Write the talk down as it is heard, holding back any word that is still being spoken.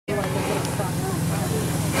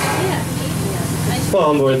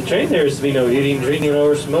While on board the train, there is to be no eating, drinking,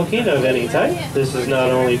 or smoking of any type. This is not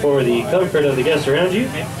only for the comfort of the guests around you,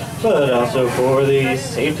 but also for the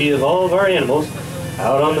safety of all of our animals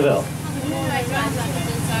out on the belt.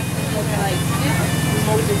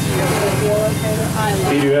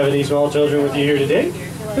 If you do have any small children with you here today,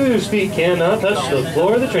 whose feet cannot touch the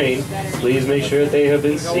floor of the train, please make sure that they have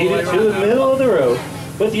been seated to the middle of the row,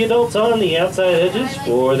 with the adults on the outside edges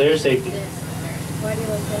for their safety.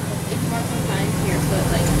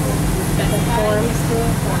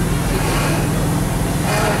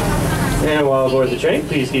 And while aboard the train,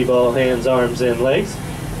 please keep all hands, arms, and legs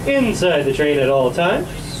inside the train at all times.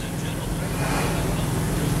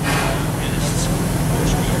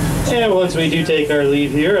 And once we do take our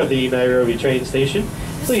leave here of the Nairobi train station,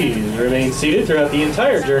 please remain seated throughout the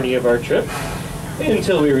entire journey of our trip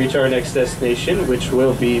until we reach our next destination, which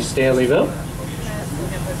will be Stanleyville.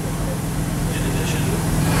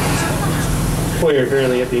 We are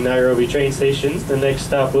currently at the Nairobi train station. The next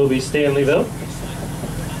stop will be Stanleyville.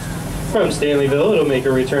 From Stanleyville, it'll make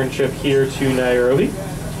a return trip here to Nairobi.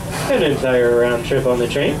 An entire round trip on the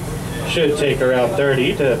train should take around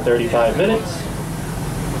 30 to 35 minutes.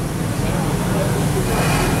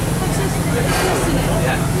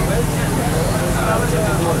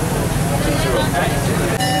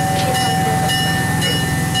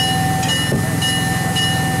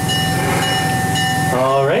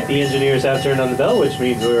 Alright, the engineers have turned on the bell, which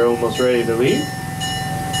means we're almost ready to leave.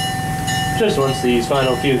 Just once these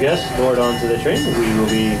final few guests board onto the train, we will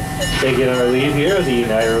be taking our leave here of the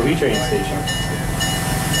Nairobi train station.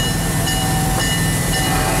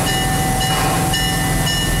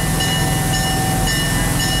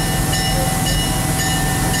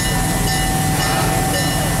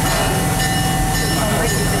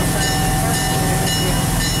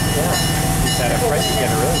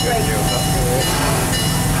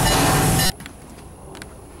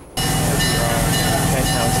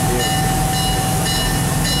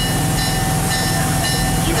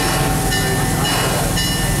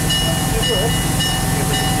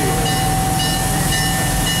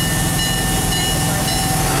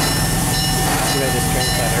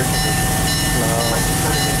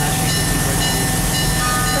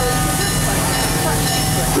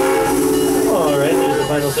 Alright, there's the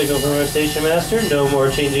final signal from our station master. No more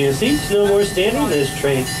changing of seats, no more standing. This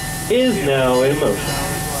train is now in motion.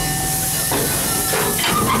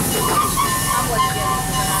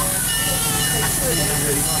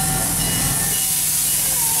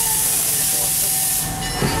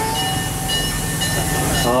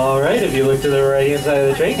 Alright, if you look to the right-hand side of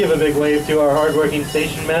the train, give a big wave to our hardworking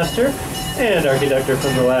station master and our conductor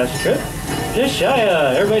from the last trip,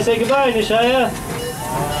 Nishaya. Everybody say goodbye, Nishaya.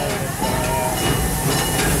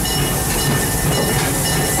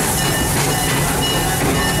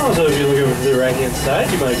 Also, if you look over to the right-hand side,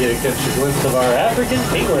 you might get a glimpse of our African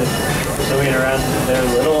penguins swimming around in their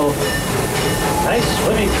little nice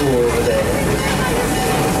swimming pool over there.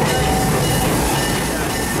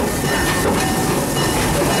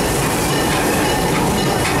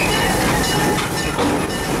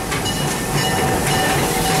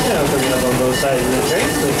 Now, coming up on both sides of the train,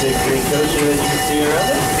 the big green coaster that you can see around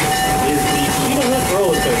it is the Cheetah Hunt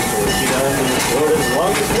roller coaster. Cheetah Hunt is Florida's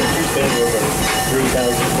longest coaster, spanning over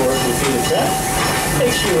 3,400 feet of track.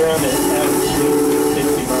 Takes you around an average speed of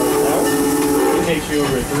 60 miles an hour. It takes you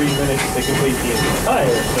over 3 minutes to complete the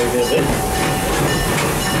entire circuit of it.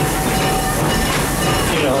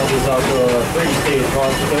 Cheetah Hunt is also a three-stage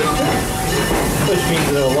launch coaster, which means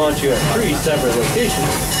that it'll launch you at 3 separate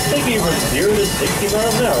locations, taking you from 0 to 60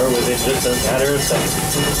 miles an hour within just a matter of seconds.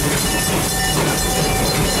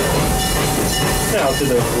 Now to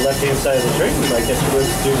the left-hand side of the train, we might catch a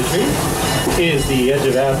glimpse through the trees, is the Edge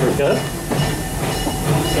of Africa.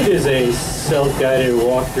 It is a self-guided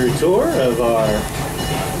walkthrough tour of our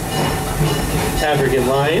African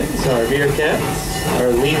lions, our meerkats, our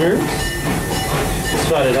lemurs,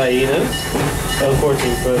 spotted hyenas, a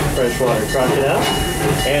 14-foot freshwater crocodile,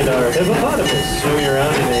 and our hippopotamus swimming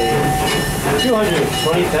around in a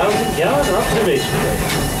 220,000-gallon observation deck.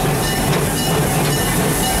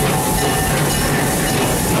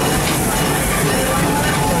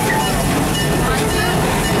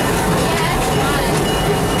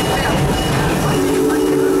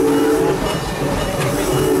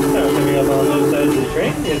 Coming up on both sides of the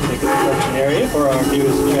train is the construction area for our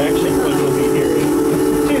newest attraction, which will be here in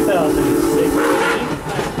 2016.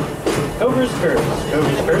 Cobra's Curse.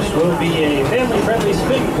 Cobra's Curse will be a family-friendly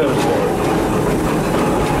spin coaster.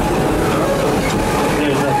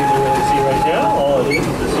 There's nothing to really see right now. All it is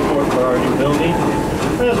the support for our new building,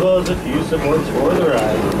 as well as a few supports for the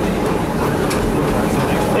ride.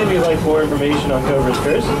 If you'd like more information on Cobra's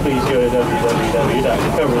Curse, please go to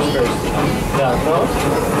www.cobrascurse.com.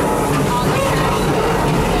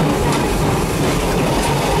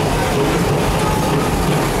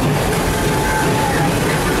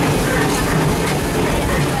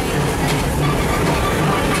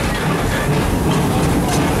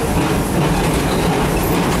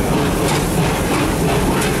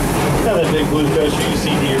 Now that big blue coaster you see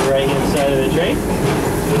to your right hand side of the train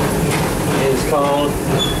is called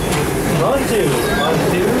Montu.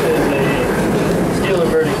 Montu is a steel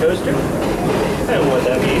inverted coaster, and what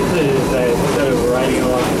that means is that instead of riding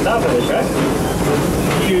along the top of the track,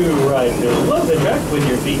 you ride below the track with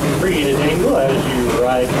your feet free to dangle as you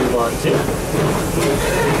ride through Montu.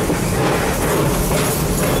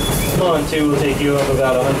 Montu will take you up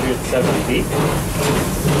about 170 feet.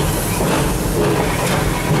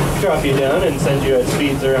 Drop you down and send you at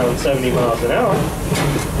speeds around 70 miles an hour.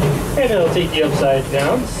 And it'll take you upside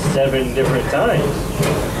down 7 different times.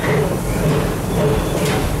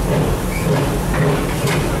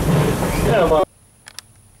 Now,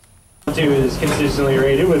 Montu is consistently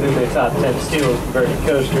rated within the top 10 steel converted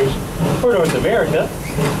coasters for North America.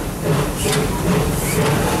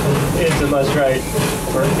 It's a must ride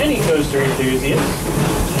for any coaster enthusiast.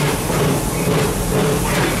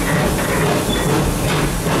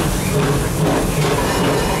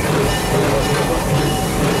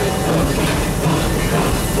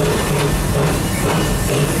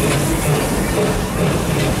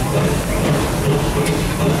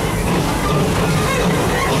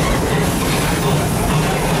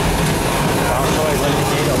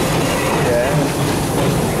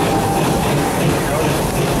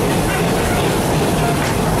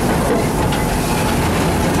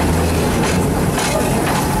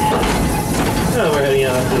 Now we're heading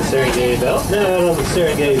out to the Serengeti Belt. Now out on the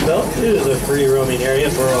Serengeti Belt, it is a free roaming area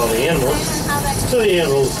for all the animals. So the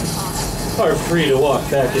animals are free to walk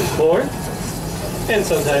back and forth. And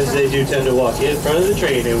sometimes they do tend to walk in front of the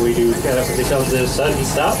train, and we do kind of become to sudden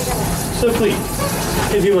stops. So please,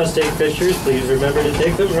 if you must take pictures, please remember to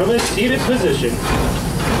take them from a seated position.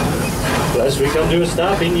 Lest we come to a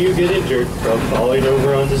stop and you get injured from falling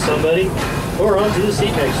over onto somebody or onto the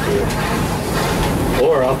seat next to you.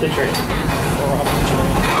 Or off the train.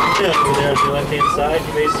 Now, over there on the left-hand side,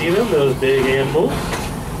 you may see them, those big animals.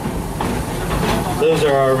 Those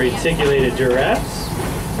are our reticulated giraffes.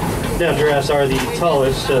 Now, giraffes are the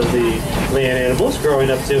tallest of the land animals,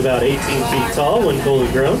 growing up to about 18 feet tall when fully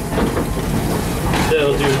grown.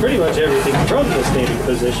 They'll do pretty much everything from the standing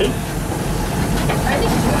position.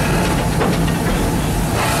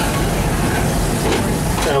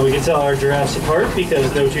 Now, we can tell our giraffes apart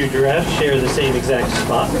because no two giraffes share the same exact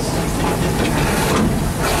spots.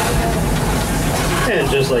 And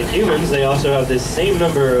just like humans, they also have the same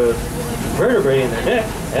number of vertebrae in their neck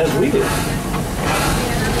as we do.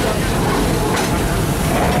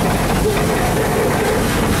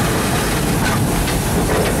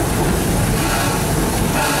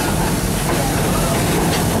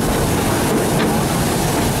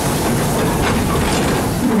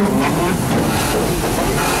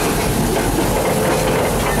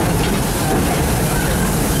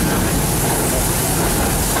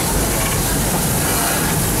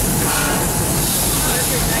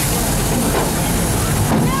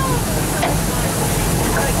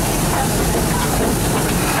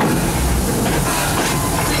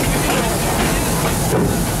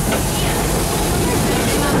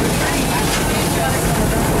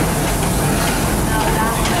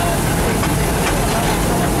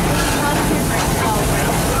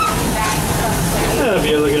 If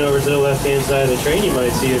you're looking over to the left-hand side of the train, you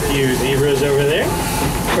might see a few zebras over there,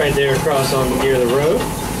 right there across on near the road.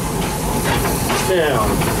 Now,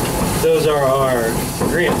 those are our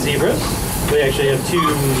Grant zebras. We actually have 2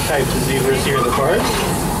 types of zebras here in the park.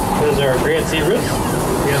 Those are our Grant zebras.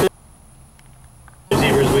 The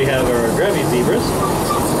zebras we have are our Grevy zebras.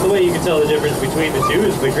 The way you can tell the difference between the two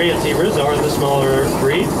is the Grant zebras are the smaller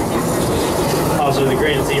breed. Also, the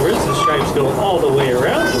Grant zebras, the stripes go all the way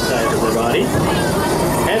around the side of their body.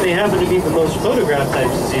 And they happen to be the most photographed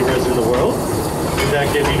types of zebras in the world. In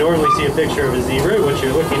fact, if you normally see a picture of a zebra, what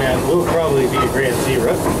you're looking at will probably be a Grant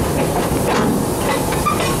zebra.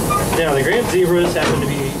 Now, the Grant zebras happen to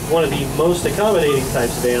be one of the most accommodating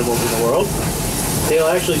types of animals in the world. They'll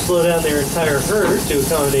actually slow down their entire herd to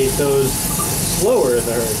accommodate those slower in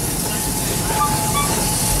the herd.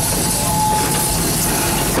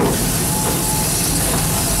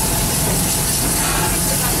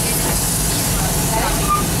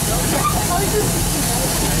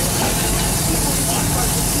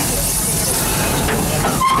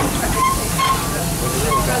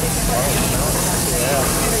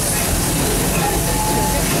 Yeah.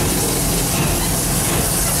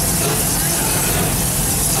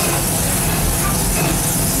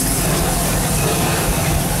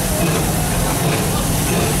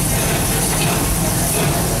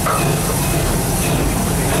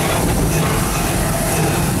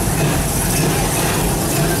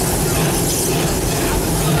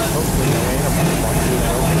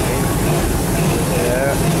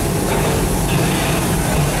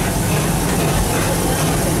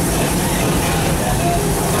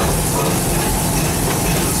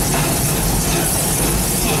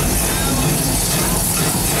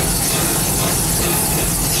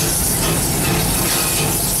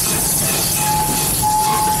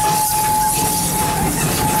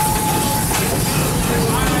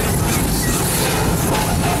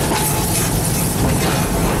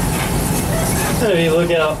 If you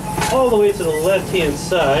look out all the way to the left-hand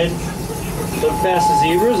side, look past the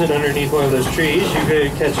zebras, and underneath one of those trees, you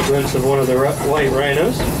could catch a glimpse of one of the white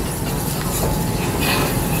rhinos.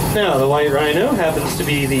 Now, the white rhino happens to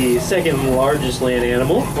be the second largest land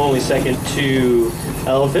animal, only second to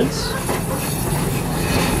elephants.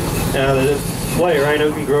 Now, the white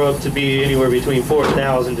rhino can grow up to be anywhere between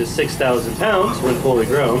 4,000 to 6,000 pounds when fully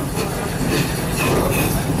grown.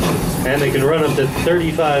 And they can run up to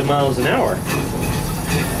 35 miles an hour.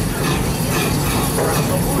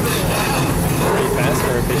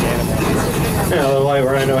 Now, the white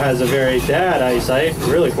rhino has a very bad eyesight,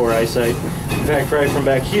 really poor eyesight. In fact, right from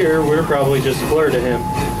back here, we're probably just a blur to him.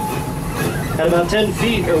 At about 10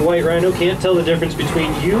 feet, a white rhino can't tell the difference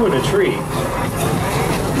between you and a tree.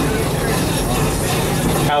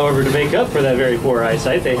 However, to make up for that very poor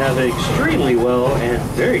eyesight, they have extremely well and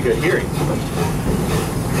very good hearing.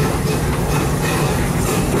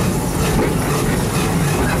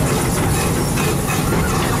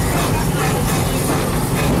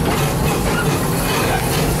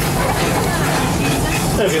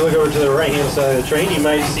 If you look over to the right-hand side of the train, you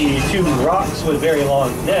might see two rocks with very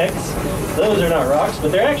long necks. Those are not rocks,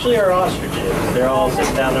 but they actually are ostriches. They're all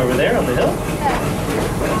sitting down over there on the hill.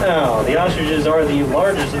 Now, the ostriches are the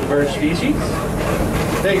largest of the bird species.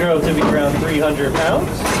 They grow up to be around 300 pounds.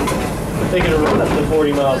 They can run up to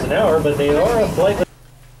 40 miles an hour, but they are a flightless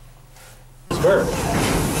bird.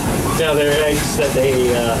 Now, their eggs that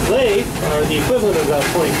they lay are the equivalent of about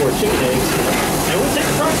 24 chicken eggs. It would take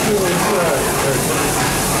approximately 2 hours.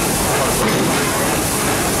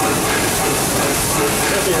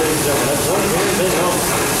 That's it, ladies and gentlemen. That's one very big home.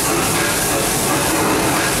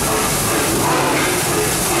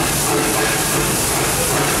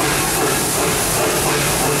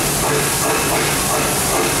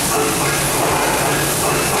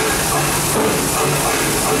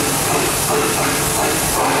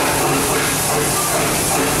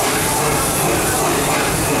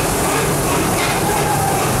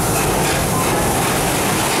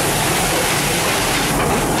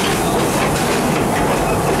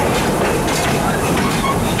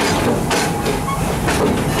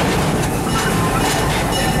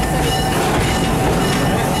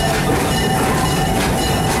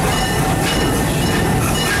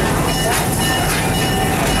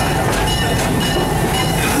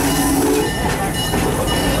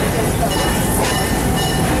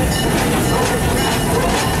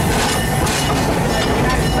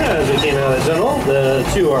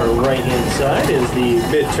 To our right-hand side is the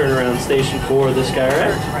bit turnaround station for the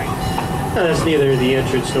Skyrack. That's neither the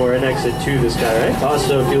entrance nor an exit to the Skyrack.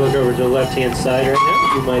 Also, if you look over to the left-hand side right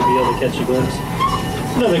now, you might be able to catch a glimpse,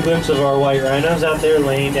 another glimpse of our white rhinos out there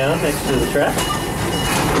laying down next to the track.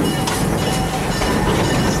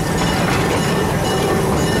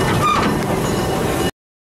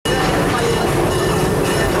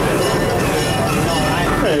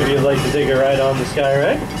 If you'd like to take a ride on the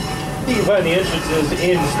Skyrack, you can find the entrances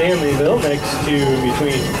in Stanleyville, next to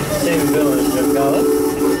between Stanleyville and Tampa.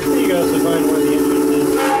 You can also find one of the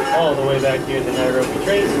entrances all the way back near the Nairobi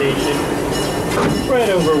train station, right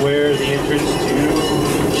over where the entrance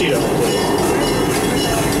to Cheetah is.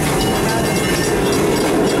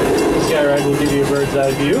 The Skyrack will give you a bird's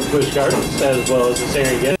eye view of Busch Gardens as well as the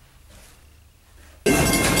Serengeti.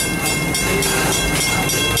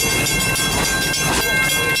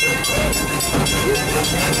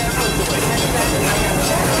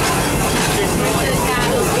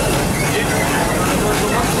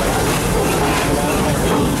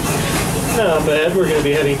 Now up ahead, we're going to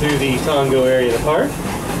be heading through the Congo area of the park.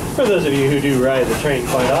 For those of you who do ride the train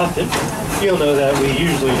quite often, you'll know that we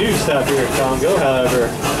usually do stop here at Congo. However,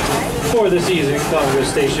 for the season, Congo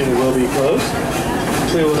station will be closed.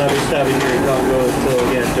 We will not be stopping here in Congo until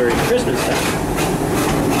again during Christmas time.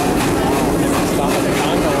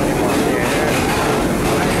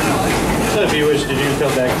 coaster do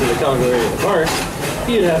come back to the Congo area of the park,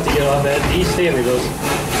 you'd have to get off at the Stanleyville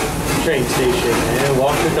train station and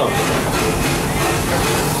walk to Tampa.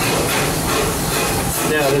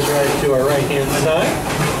 Now this ride to our right-hand side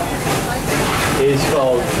is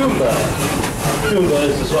called Kumba. Kumba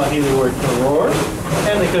is the Swahili word for roar,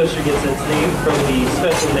 and the coaster gets its name from the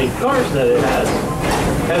special made cars that it has.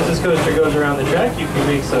 As this coaster goes around the track, you can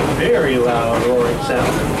make some very loud roaring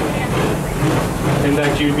sound. In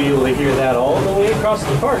fact, you'd be able to hear that all the way across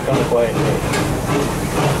the park on a quiet day.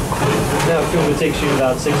 Now, Kumba takes you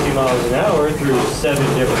about 60 miles an hour through 7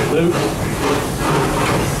 different loops,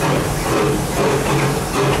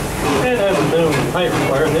 and has a minimum height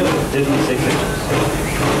requirement of 56 inches.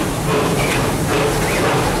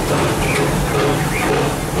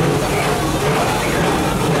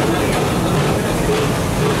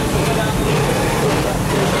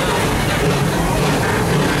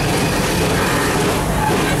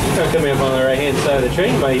 Coming up on the right-hand side of the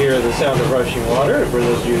train, you might hear the sound of rushing water. For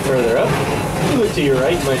those of you further up, you look to your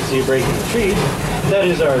right, you might see a break in the trees. That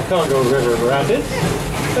is our Congo River Rapids.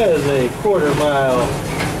 That is a quarter-mile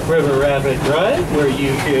river rapid drive where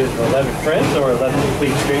you could 11 friends or 11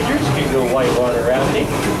 complete strangers can go whitewater rafting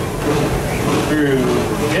through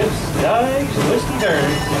dips, dives, twists and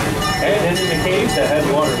turns, and into the caves that has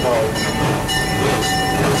waterfalls.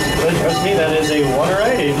 But trust me, that is a water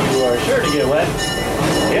ride, and you are sure to get wet.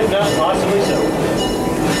 If not, possibly so.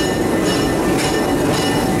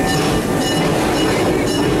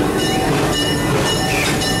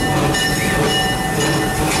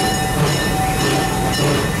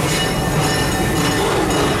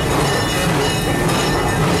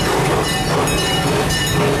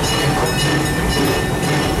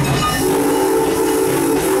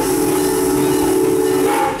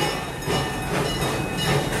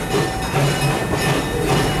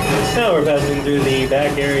 Now we're passing through the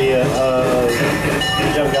back area of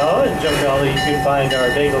Jungala. In Jungala you can find our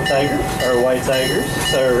Bengal tigers, our white tigers,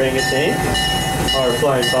 our orangutans, our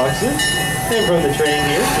flying foxes. And from the train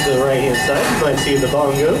here to the right hand side you might see the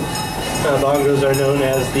bongos. Bongos are known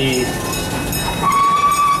as the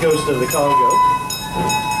ghost of the Congo.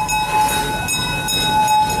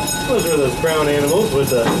 Those are those brown animals with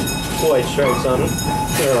the white stripes on them.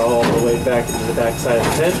 They're all the way back into the back side of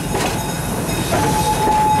the tent.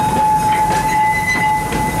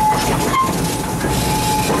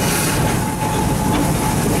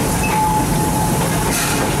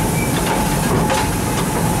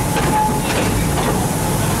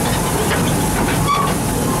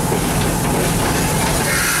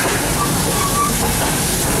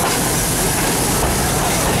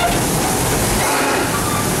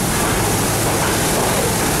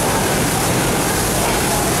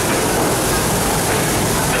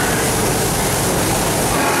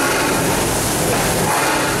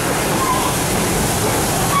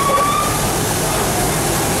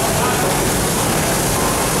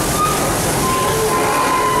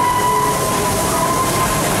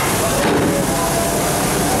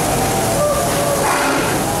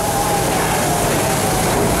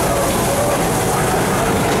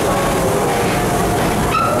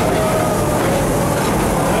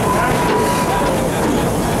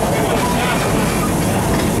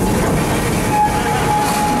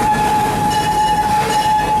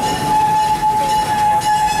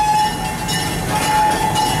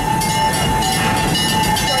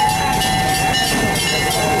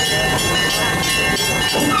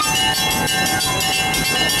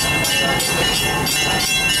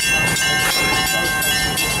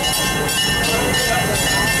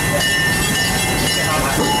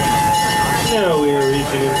 Now we are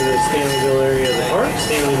reaching into the Stanleyville area of the park.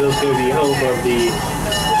 Stanleyville is going to be home of the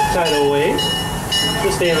tidal wave,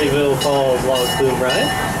 the Stanleyville Falls Log Flume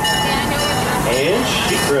Ride, and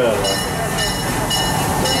Shikra.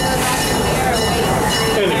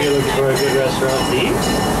 And if you're looking for a good restaurant to eat,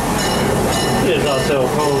 it is also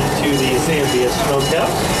home to the Zambia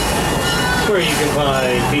Smokehouse, where you can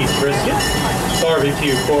find beef brisket,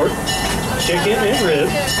 barbecue pork, chicken, and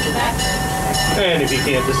ribs. And if you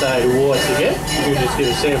can't decide what to get, you can just get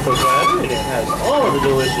a sample platter, and it has all of the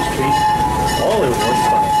delicious treats all in one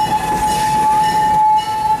spot.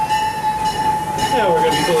 Now we're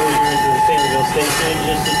going to be pulling here into the Stanleyville station in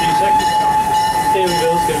just a few seconds.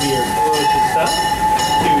 Stanleyville is going to be your closest stop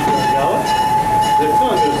to Jungala, the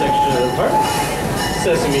Congo section of the park,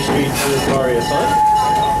 Sesame Street to the Mario Fun,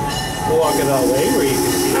 Walkabout Way where you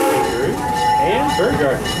can see the kangaroo, and Bird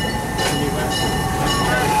Garden.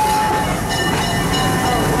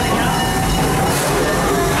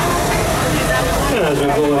 As we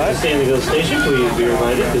pull up to Stanleyville Station, please be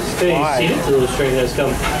reminded to stay seated until this train has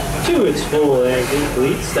come to its full and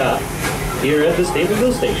complete stop. here at the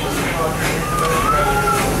Stanleyville station.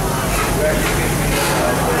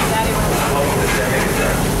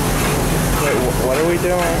 Wait, what are we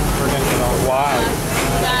doing? Why?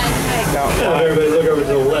 No, Now everybody look over to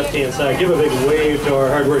the left-hand side. Give a big wave to our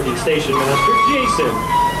hardworking station master,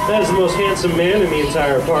 Jason. That is the most handsome man in the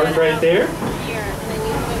entire park right there.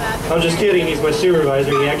 I'm just kidding, he's my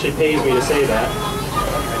supervisor. He actually pays me to say that.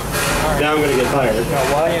 Now I'm going to get fired. No,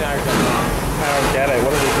 why? I don't get it.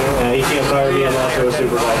 What are we doing? He can't fire me, I'm also a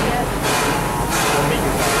supervisor.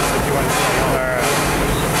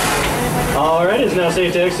 Alright, it's now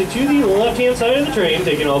safe to exit to the left-hand side of the train,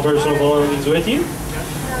 taking all personal belongings with you.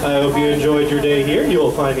 I hope you enjoyed your day here. You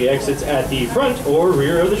will find the exits at the front or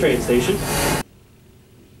rear of the train station.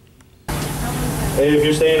 If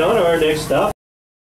you're staying on, our next stop